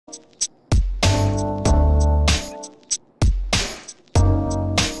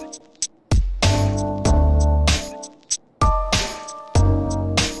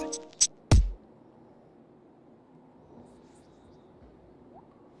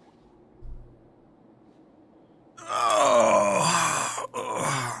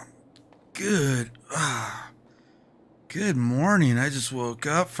Good morning. I just woke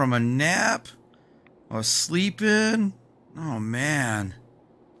up from a nap. I was sleeping. Oh man.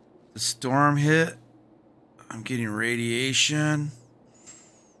 The storm hit. I'm getting radiation.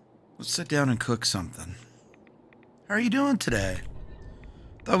 Let's sit down and cook something. How are you doing today?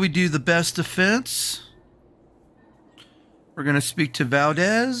 Thought we'd do the best defense. We're going to speak to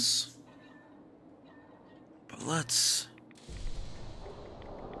Valdez. But let's...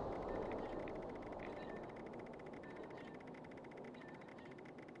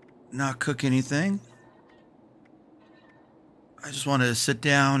 not cook anything. I just want to sit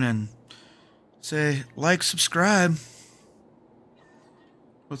down and say, like, subscribe.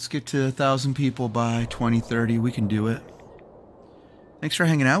 Let's get to 1,000 people by 2030. We can do it. Thanks for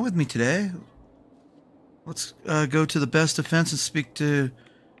hanging out with me today. Let's go to the best defense and speak to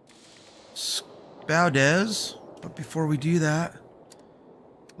Valdez. But before we do that,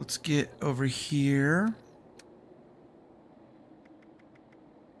 let's get over here.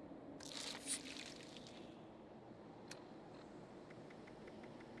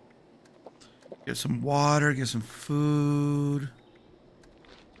 Get some water, get some food.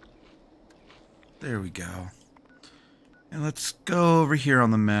 There we go. And let's go over here on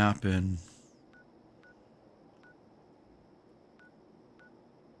the map and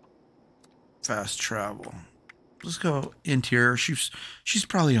fast travel. Let's go interior. She's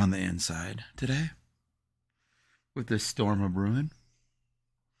probably on the inside today with this storm of ruin.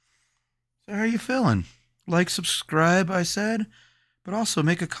 So how are you feeling? Like, subscribe, I said. But also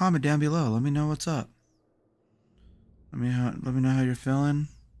make a comment down below. Let me know what's up. Let me know how you're feeling.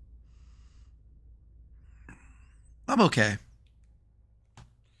 I'm okay.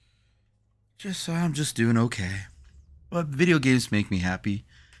 I'm just doing okay. But video games make me happy.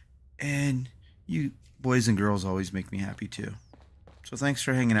 And you boys and girls always make me happy too. So thanks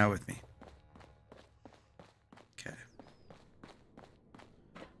for hanging out with me. Okay.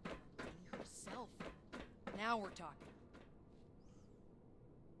 Now we're talking.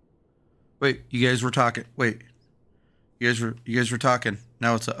 Wait, you guys were talking. Wait. You guys were talking.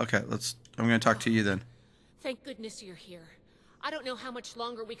 Now it's okay, I'm going to talk to you then. Thank goodness you're here. I don't know how much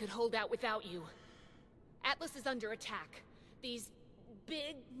longer we could hold out without you. Atlas is under attack. These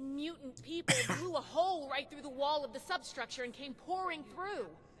big mutant people blew a hole right through the wall of the substructure and came pouring through.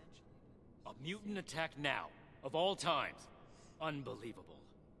 A mutant attack now, of all times. Unbelievable.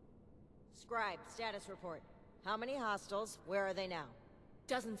 Scribe, status report. How many hostiles? Where are they now?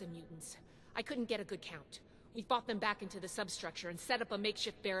 Dozens of mutants. I couldn't get a good count. We fought them back into the substructure and set up a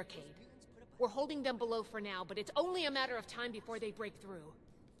makeshift barricade. We're holding them below for now, but it's only a matter of time before they break through.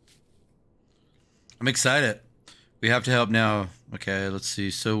 I'm excited. We have to help now. Okay, let's see.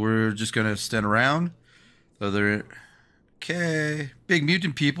 So we're just going to stand around. Okay. Big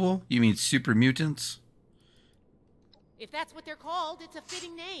mutant people. You mean super mutants? If that's what they're called, it's a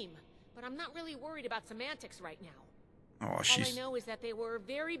fitting name. But I'm not really worried about semantics right now. Oh, All I know is that they were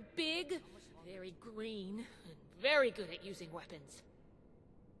very big, very green, and very good at using weapons.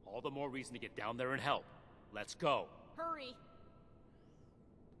 All the more reason to get down there and help. Let's go. Hurry.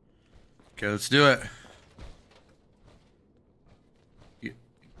 Okay, let's do it.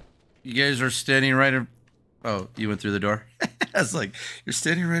 You guys are standing right in... Oh, you went through the door? I was like, you're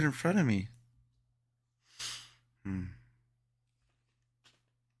standing right in front of me.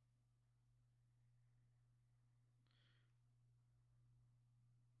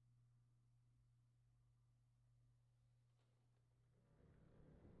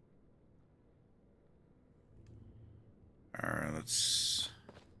 Alright, let's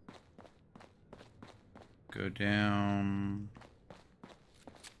go down.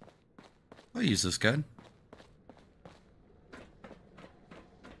 I'll use this gun.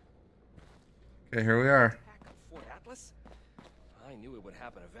 Okay, here we are. Attack on Fort Atlas? I knew it would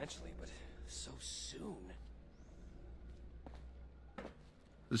happen eventually, but so soon.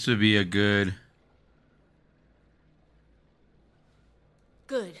 This would be a good...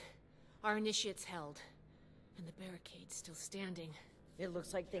 Good. Our initiate's held. And the barricade's still standing. It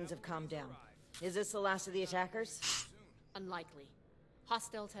looks like things have calmed down. Is this the last of the attackers? Unlikely.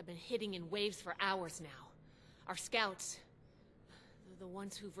 Hostiles have been hitting in waves for hours now. Our scouts, the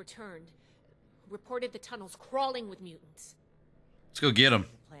ones who've returned, reported the tunnels crawling with mutants. Let's go get them.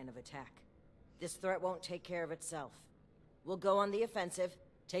 Plan of attack. This threat won't take care of itself. We'll go on the offensive,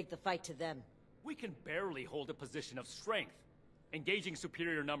 take the fight to them. We can barely hold a position of strength. Engaging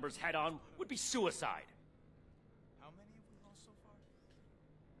superior numbers head-on would be suicide. How many have we lost so far?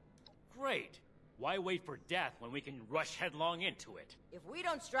 Great. Why wait for death when we can rush headlong into it? If we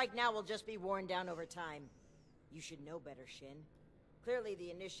don't strike now, we'll just be worn down over time. You should know better, Shin. Clearly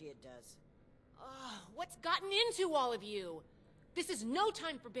the Initiate does. What's gotten into all of you? This is no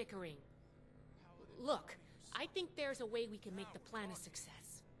time for bickering. Look, I think there's a way we can make the plan a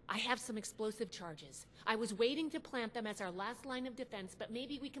success. I have some explosive charges. I was waiting to plant them as our last line of defense, but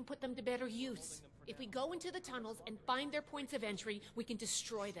maybe we can put them to better use. If we go into the tunnels and find their points of entry, we can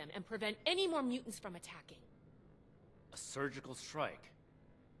destroy them and prevent any more mutants from attacking. A surgical strike.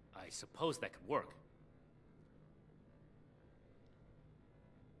 I suppose that could work.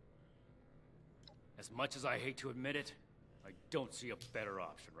 As much as I hate to admit it, I don't see a better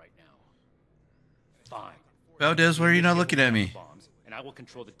option right now. Fine. Valdez, why are you not looking at me? Bombs, and I will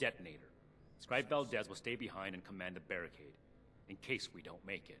control the detonator. Scribe Valdez will stay behind and command the barricade, in case we don't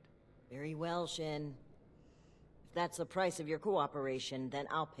make it. Very well, Shin. If that's the price of your cooperation, then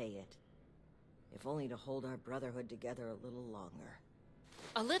I'll pay it. If only to hold our brotherhood together a little longer.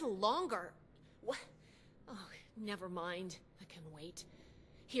 A little longer? What? Oh, never mind. I can wait.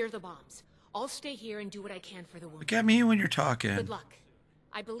 Here are the bombs. I'll stay here and do what I can for the wounded. Look at me when you're talking. Good luck.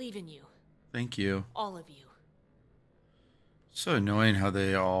 I believe in you. Thank you. All of you. So annoying how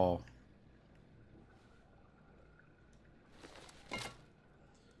they all...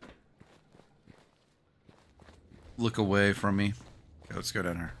 look away from me. Okay, let's go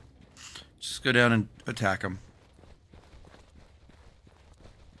down here. Just go down and attack them.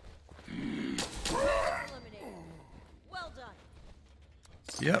 Well done.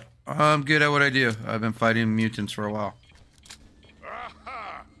 Yep, I'm good at what I do. I've been fighting mutants for a while.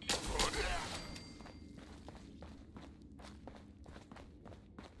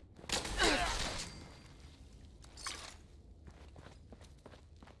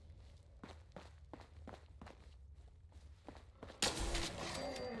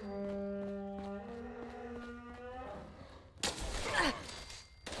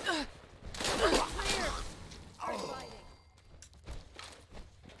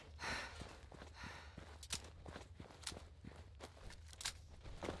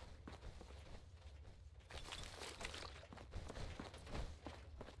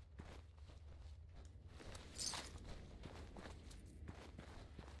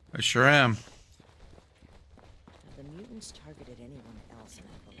 I sure am. Have the mutants targeted anyone else in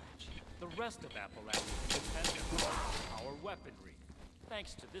Appalachia? The rest of Appalachia is dependent on our weaponry,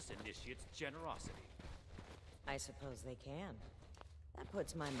 thanks to this initiate's generosity. I suppose they can. That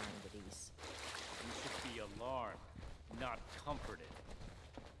puts my mind at ease. You should be alarmed, not comforted.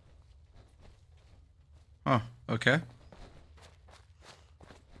 Oh, okay.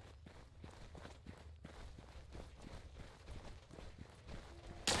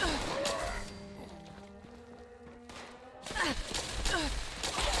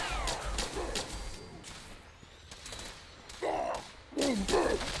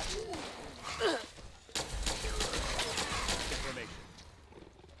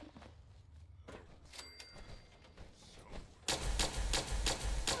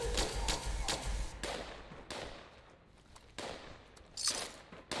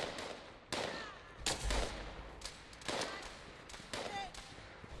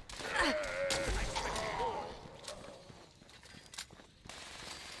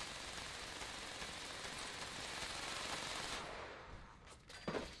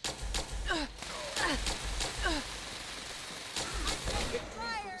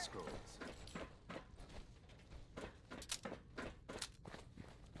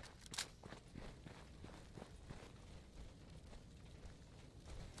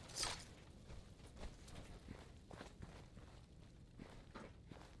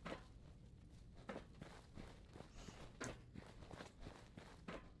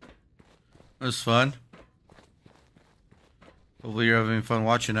 It was fun. Hopefully you're having fun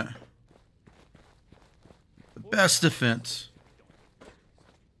watching it. The best defense.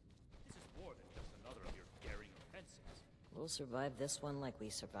 This is more than just another of your daring offenses. We'll survive this one like we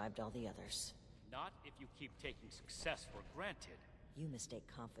survived all the others. Not if you keep taking success for granted. You mistake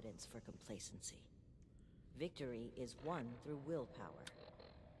confidence for complacency. Victory is won through willpower.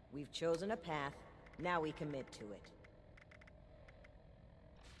 We've chosen a path, now we commit to it.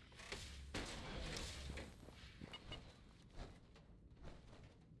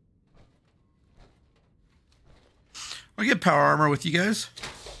 I'll get power armor with you guys.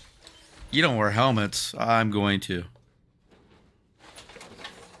 You don't wear helmets. I'm going to.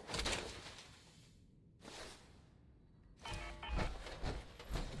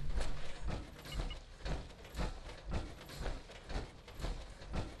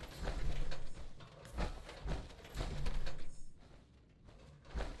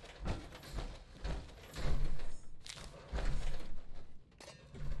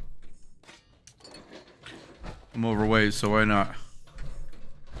 I'm overweight, so why not?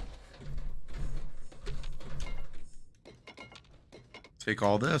 take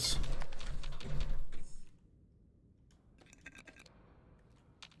all this.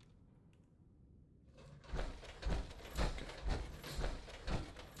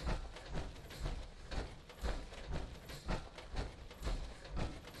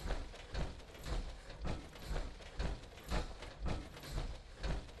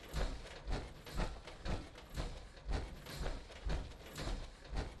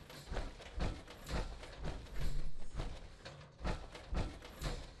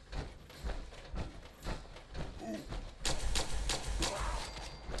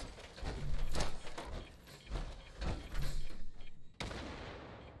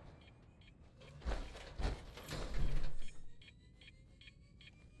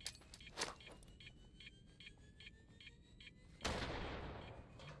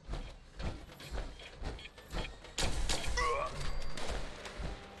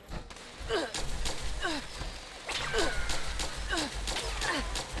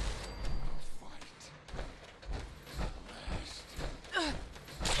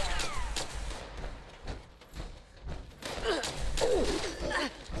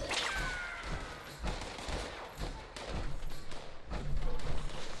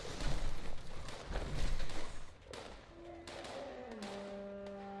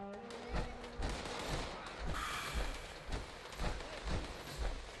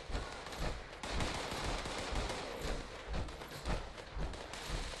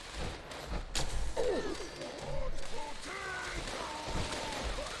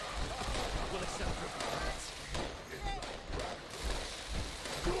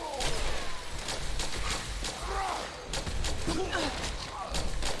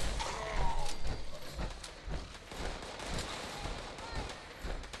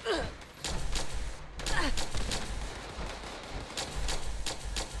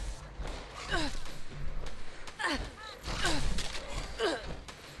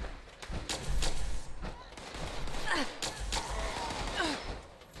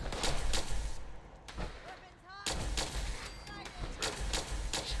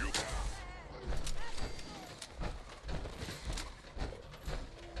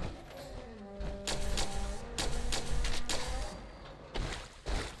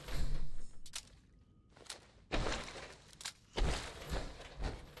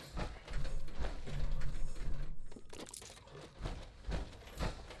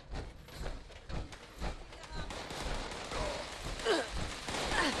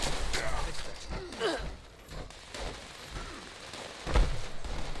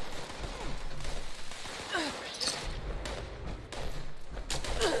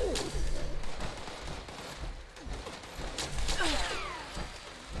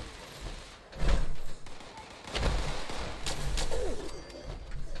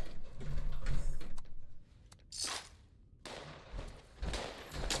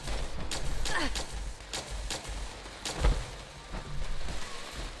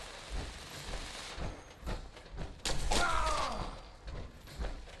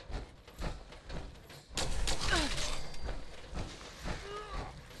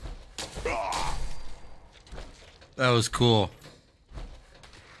 That was cool.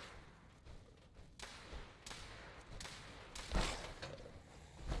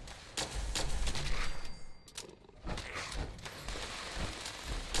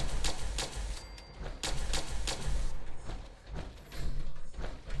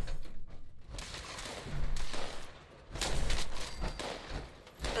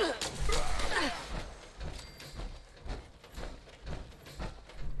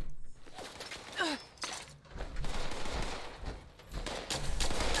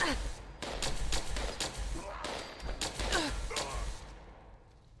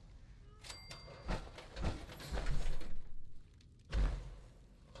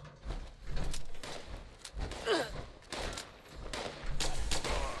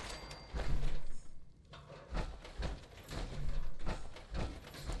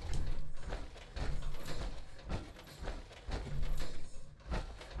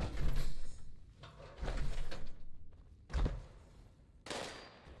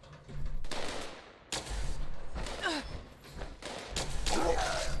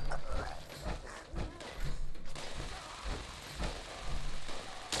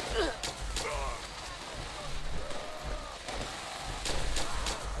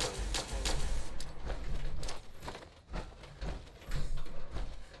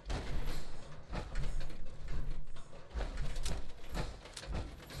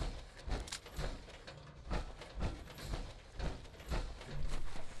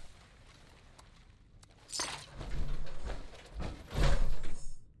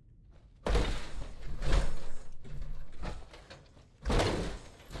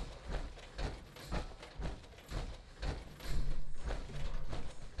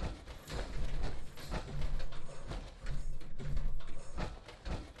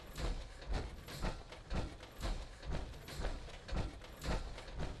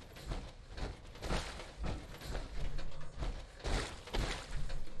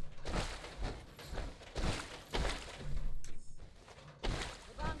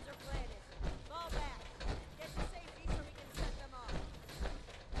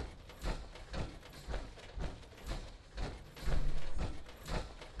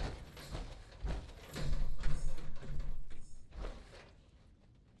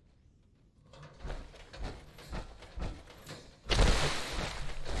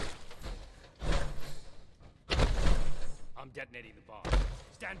 detonating the bomb.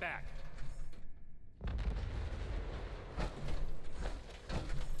 Stand back.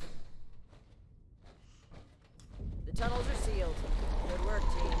 The tunnels are sealed. Good work,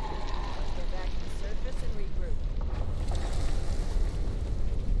 team. Let's go back to the surface and regroup.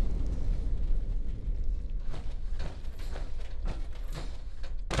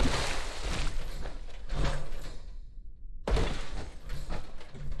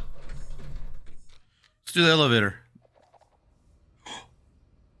 Let's do the elevator.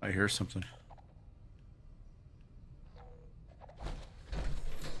 I hear something.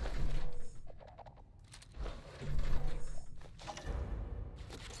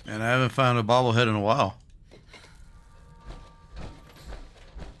 And I haven't found a bobblehead in a while.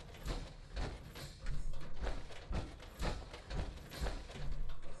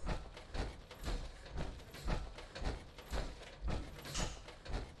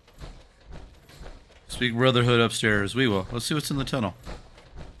 Speak Brotherhood upstairs. We will. Let's see what's in the tunnel.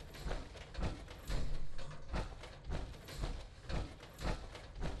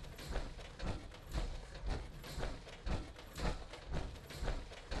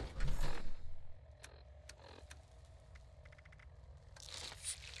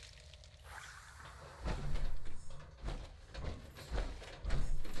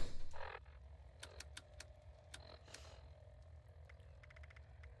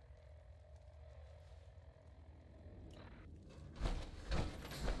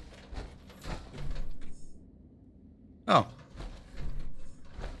 Oh.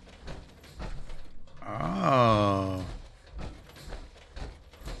 Oh.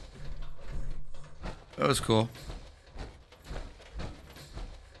 That was cool.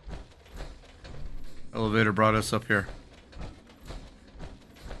 Elevator brought us up here.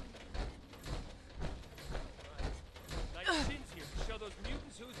 Nice Shin's here to show those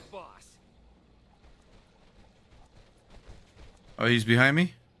mutants who's boss. Oh, he's behind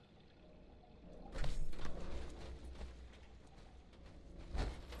me?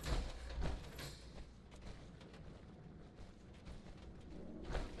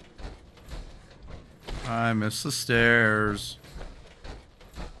 I missed the stairs.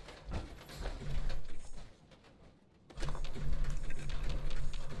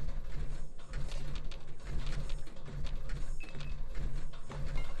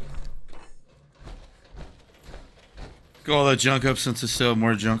 Go all that junk up since it's still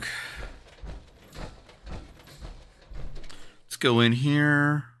more junk. Let's go in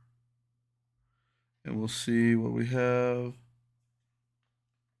here. And we'll see what we have.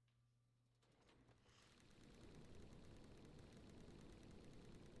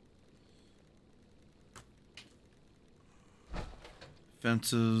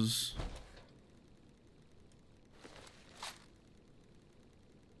 Fences.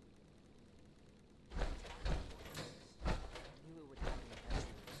 Knew it would happen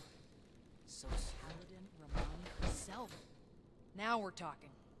eventually. So Paladin, Rahmani herself. Now we're talking.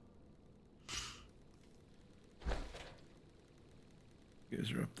 You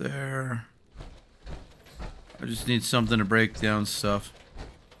guys are up there. I just need something to break down stuff.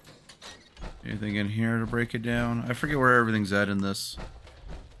 Anything in here to break it down? I forget where everything's at in this.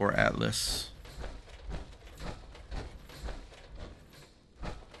 Or Atlas.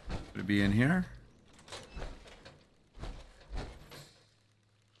 Would it be in here?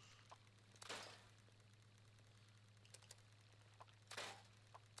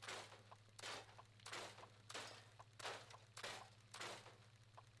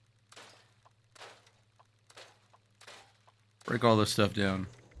 Break all this stuff down.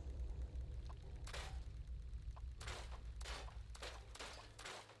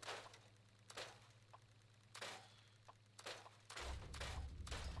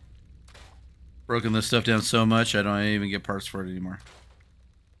 Broken this stuff down so much I don't even get parts for it anymore.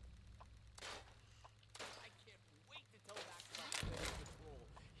 I can't wait to tell that cop Patrol.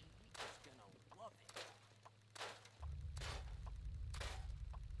 He's gonna love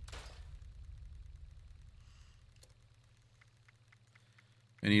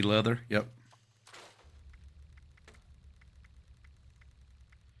it. Any leather? Yep.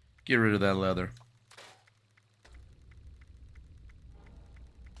 Get rid of that leather.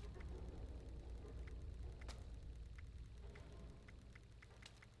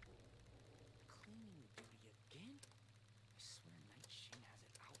 Cleaning duty again? I swear Night Shin has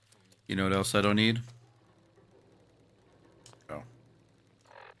it out for me. You know what else I don't need? Oh.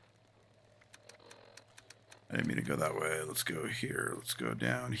 I didn't mean to go that way. Let's go here. Let's go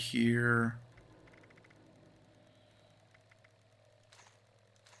down here.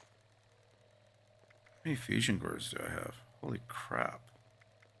 How many fusion cores do I have? Holy crap.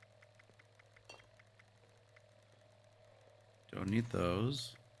 Don't need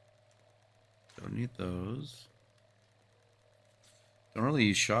those. Don't need those. Don't really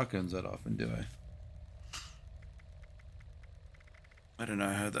use shotguns that often, do I? I don't know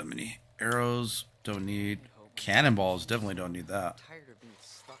I have that many arrows. Don't need cannonballs. Definitely don't need that. Tired of being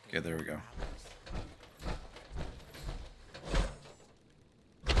stuck in Okay, there we go.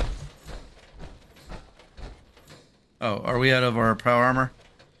 Oh, are we out of our power armor?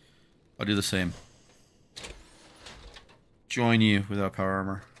 I'll do the same. Join you without power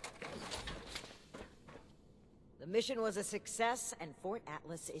armor. The mission was a success, and Fort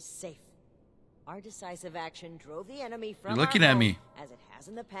Atlas is safe. Our decisive action drove the enemy from You're looking our at home, me. as it has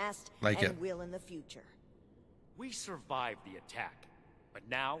in the past, Like and it. will in the future. We survived the attack, but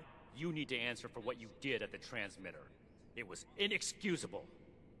now you need to answer for what you did at the transmitter. It was inexcusable.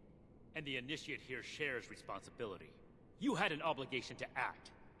 And the Initiate here shares responsibility. You had an obligation to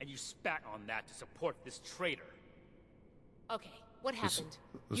act, and you spat on that to support this traitor. Okay, what happened?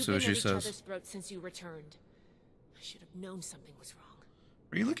 let's You've see been what at she each says. other's throats since you returned. I should have known something was wrong.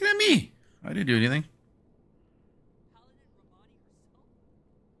 Are you looking at me? I didn't do anything. Paladin Rahmani herself?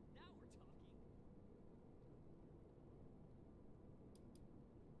 Now we're talking.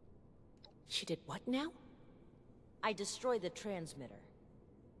 She did what now? I destroyed the transmitter.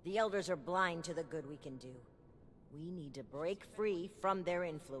 The Elders are blind to the good we can do. We need to break free from their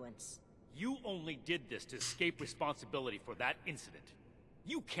influence. You only did this to escape responsibility for that incident.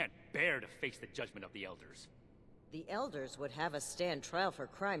 You can't bear to face the judgment of the Elders. The Elders would have us stand trial for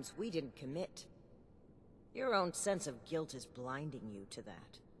crimes we didn't commit. Your own sense of guilt is blinding you to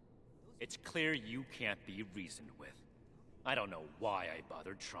that. It's clear you can't be reasoned with. I don't know why I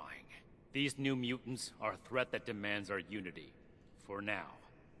bothered trying. These new mutants are a threat that demands our unity. For now.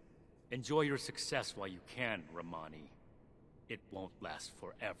 Enjoy your success while you can, Rahmani. It won't last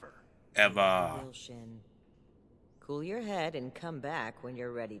forever. Ever. You will, Shin. Cool your head and come back when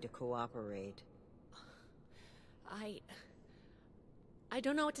you're ready to cooperate. I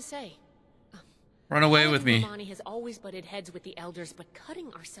don't know what to say. Run away with me. Rahmani has always butted heads with the Elders, but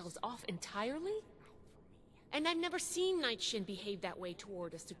cutting ourselves off entirely? And I've never seen Knight Shin behave that way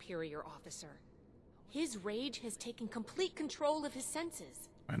toward a superior officer. His rage has taken complete control of his senses.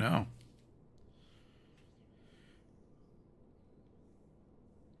 I know.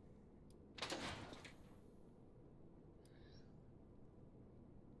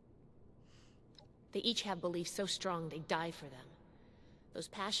 They each have beliefs so strong they die for them. Those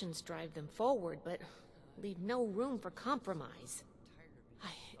passions drive them forward, but leave no room for compromise.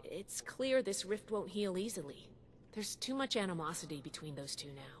 It's clear this rift won't heal easily. There's too much animosity between those two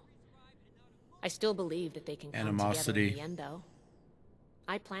now. I still believe that they can come together in the end, though.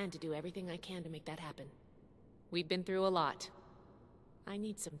 I plan to do everything I can to make that happen. We've been through a lot. I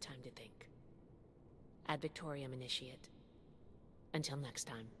need some time to think. Ad Victoriam, Initiate. Until next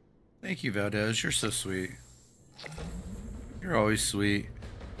time. Thank you, Valdez. You're so sweet. You're always sweet.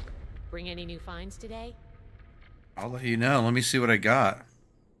 Bring any new finds today? I'll let you know. Let me see what I got.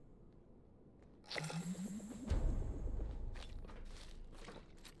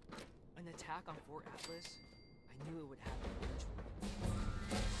 An attack on Fort Atlas? I knew it would happen eventually.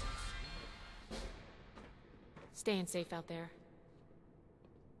 Staying safe out there.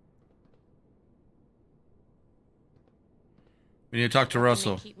 We need to talk to It may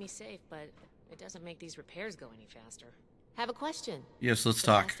Russell. keep me safe, but it doesn't make these repairs go any faster. Have a question. Yes, let's The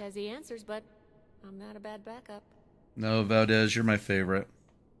talk. past has the answers, but I'm not a bad backup. No, Valdez, you're my favorite.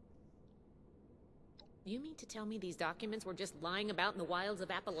 You mean to tell me these documents were just lying about in the wilds of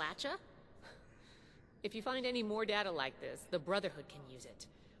Appalachia? If you find any more data like this, the Brotherhood can use it.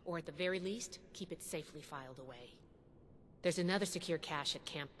 Or at the very least, keep it safely filed away. There's another secure cache at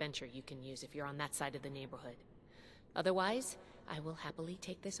Camp Venture you can use if you're on that side of the neighborhood. Otherwise, I will happily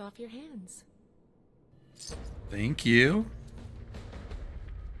take this off your hands. Thank you.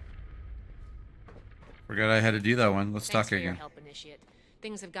 Forgot I had to do that one. Let's Thanks talk for your again. help, Initiate.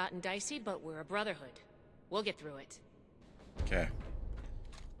 Things have gotten dicey, but we're a Brotherhood. We'll get through it. Okay.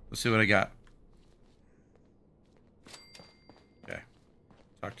 Let's see what I got. Okay.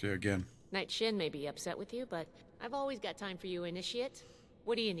 Talk to you again. Knight Shin may be upset with you, but I've always got time for you, Initiate.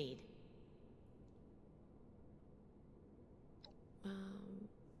 What do you need?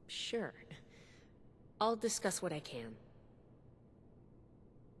 Sure. I'll discuss what I can.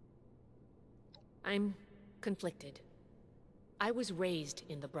 I'm conflicted. I was raised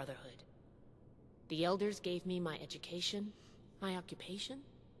in the Brotherhood. The Elders gave me my education, my occupation,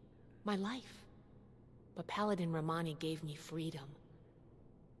 my life. But Paladin Rahmani gave me freedom.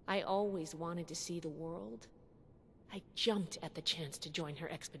 I always wanted to see the world. I jumped at the chance to join her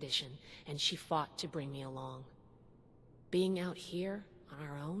expedition, and she fought to bring me along. Being out here on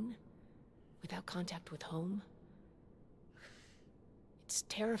our own, without contact with home. It's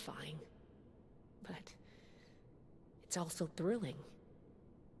terrifying, but it's also thrilling.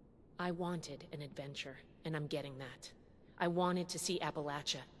 I wanted an adventure, and I'm getting that. I wanted to see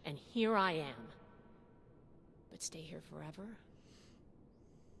Appalachia, and here I am. But stay here forever?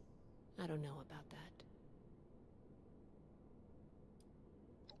 I don't know about that.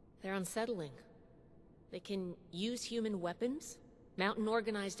 They're unsettling. They can use human weapons, mount an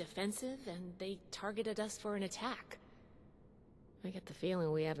organized offensive, and they targeted us for an attack. I get the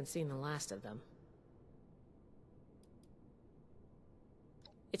feeling we haven't seen the last of them.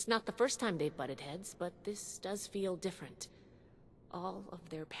 It's not the first time they've butted heads, but this does feel different. All of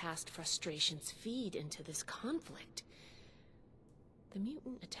their past frustrations feed into this conflict. The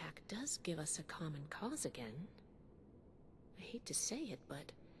mutant attack does give us a common cause again. I hate to say it,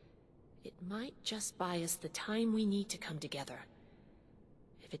 but it might just buy us the time we need to come together.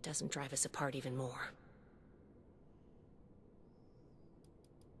 If it doesn't drive us apart even more.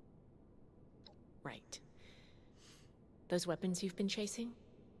 Right. Those weapons you've been chasing?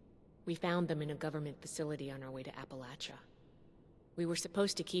 We found them in a government facility on our way to Appalachia. We were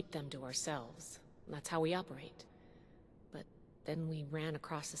supposed to keep them to ourselves. That's how we operate. But then we ran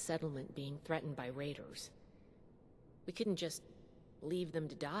across a settlement being threatened by raiders. We couldn't just leave them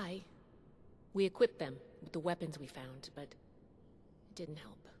to die. We equipped them with the weapons we found, but it didn't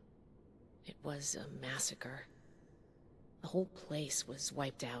help. It was a massacre. The whole place was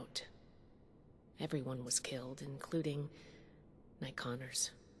wiped out. Everyone was killed, including Night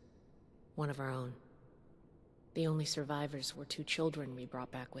Connors. One of our own. The only survivors were 2 children we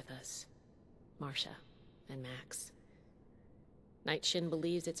brought back with us. Marcia and Max. Knight Shin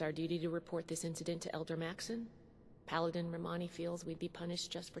believes it's our duty to report this incident to Elder Maxon. Paladin Rahmani feels we'd be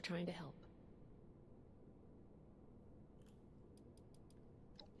punished just for trying to help.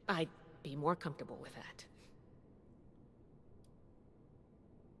 I'd be more comfortable with that.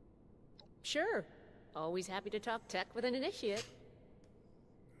 Sure. Always happy to talk tech with an initiate.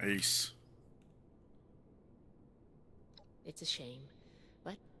 Ace. It's a shame,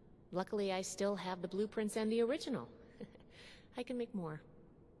 but luckily I still have the blueprints and the original. I can make more.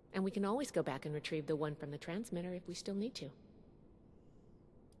 And we can always go back and retrieve the one from the transmitter if we still need to.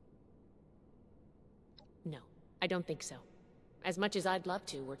 No, I don't think so. As much as I'd love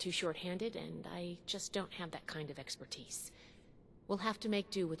to, we're too short-handed, and I just don't have that kind of expertise. We'll have to make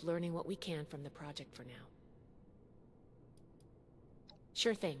do with learning what we can from the project for now.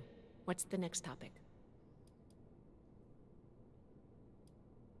 Sure thing. What's the next topic?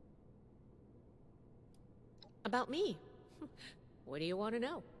 About me. What do you want to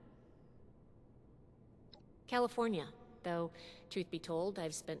know? California. Though, truth be told,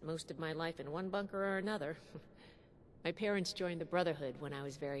 I've spent most of my life in one bunker or another. My parents joined the Brotherhood when I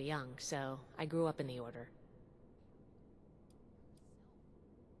was very young, so I grew up in the Order.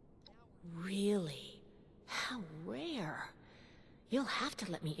 Really? How rare. You'll have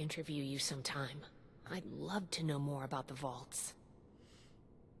to let me interview you sometime. I'd love to know more about the vaults.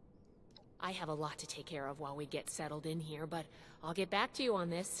 I have a lot to take care of while we get settled in here, but I'll get back to you on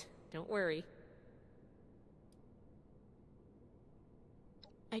this. Don't worry.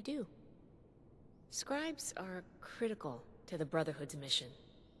 I do. Scribes are critical to the Brotherhood's mission.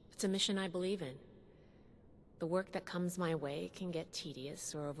 It's a mission I believe in. The work that comes my way can get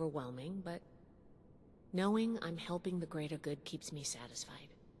tedious or overwhelming, but knowing I'm helping the greater good keeps me satisfied.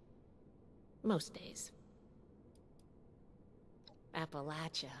 Most days.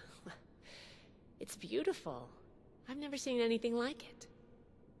 Appalachia. It's beautiful. I've never seen anything like it.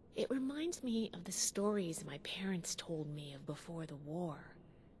 It reminds me of the stories my parents told me of before the war.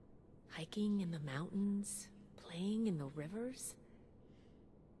 Hiking in the mountains, playing in the rivers.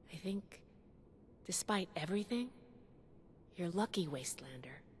 I think, despite everything, you're lucky,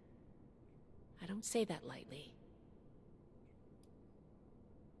 Wastelander. I don't say that lightly.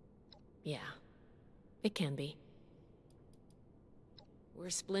 Yeah, it can be. We're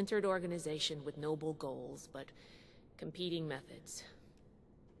a splintered organization with noble goals, but competing methods.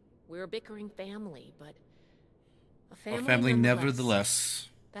 We're a bickering family, but a family nevertheless.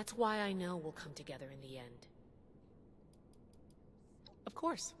 That's why I know we'll come together in the end. Of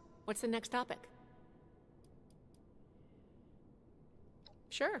course. What's the next topic?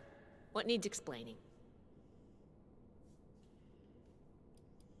 Sure. What needs explaining?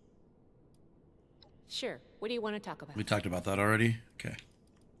 Sure. What do you want to talk about? We talked about that already? Okay.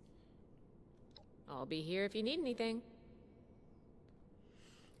 I'll be here if you need anything.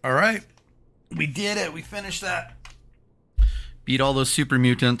 All right. We did it. We finished that. Beat all those super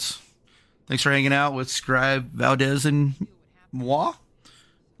mutants. Thanks for hanging out with Scribe, Valdez, and moi.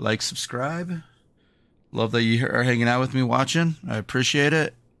 Like, subscribe. Love that you are hanging out with me watching. I appreciate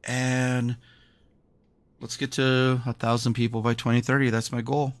it. And let's get to 1,000 people by 2030. That's my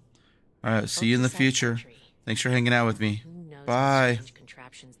goal. All right. See you in the future. Thanks for hanging out with me. Bye.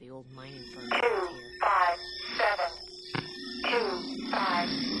 Contraptions the old mining firm